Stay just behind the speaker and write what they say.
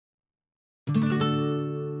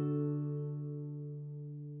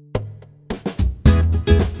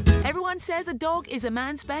Everyone says a dog is a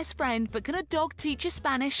man's best friend, but can a dog teach you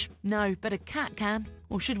Spanish? No, but a cat can.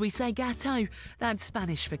 Or should we say gato? That's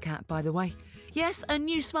Spanish for cat, by the way. Yes, a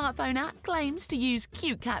new smartphone app claims to use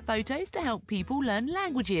cute cat photos to help people learn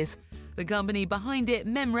languages. The company behind it,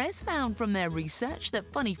 Memrise, found from their research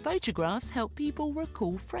that funny photographs help people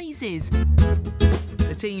recall phrases.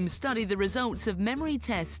 The team studied the results of memory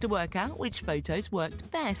tests to work out which photos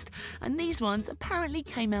worked best, and these ones apparently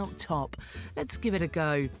came out top. Let's give it a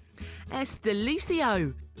go. Es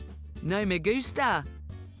delicio. No me gusta.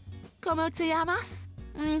 ¿Cómo te llamas?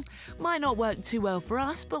 Might not work too well for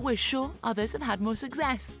us, but we're sure others have had more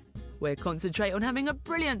success. We'll concentrate on having a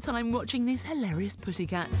brilliant time watching these hilarious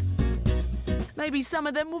pussycats. Maybe some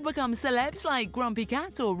of them will become celebs like Grumpy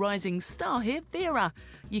Cat or rising star here, Vera.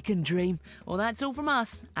 You can dream. Well, that's all from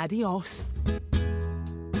us. Adios.